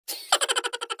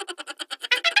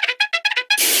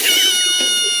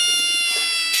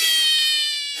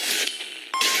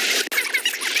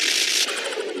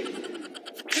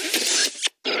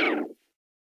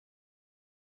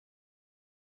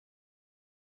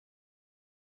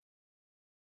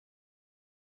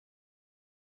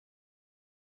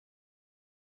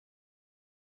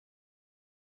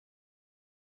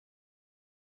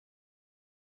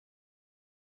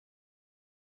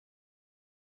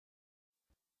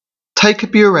Take a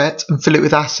burette and fill it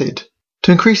with acid.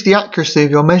 To increase the accuracy of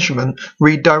your measurement,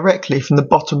 read directly from the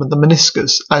bottom of the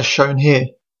meniscus, as shown here.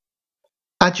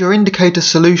 Add your indicator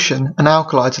solution and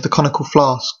alkali to the conical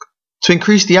flask. To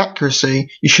increase the accuracy,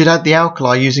 you should add the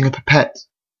alkali using a pipette.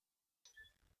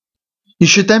 You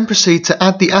should then proceed to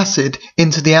add the acid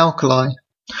into the alkali.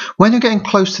 When you're getting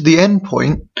close to the end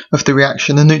point of the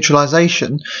reaction, the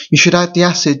neutralization, you should add the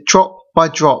acid drop by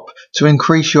drop to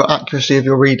increase your accuracy of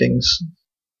your readings.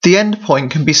 The end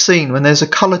point can be seen when there's a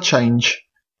colour change,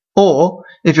 or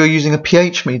if you're using a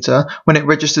pH meter, when it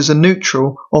registers a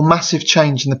neutral or massive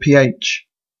change in the pH.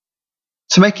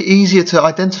 To make it easier to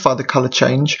identify the colour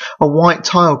change, a white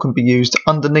tile can be used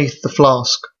underneath the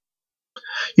flask.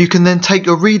 You can then take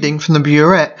your reading from the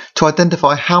burette to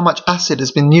identify how much acid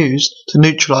has been used to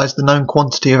neutralise the known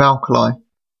quantity of alkali.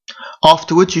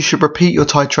 Afterwards, you should repeat your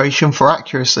titration for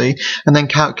accuracy and then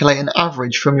calculate an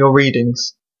average from your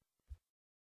readings.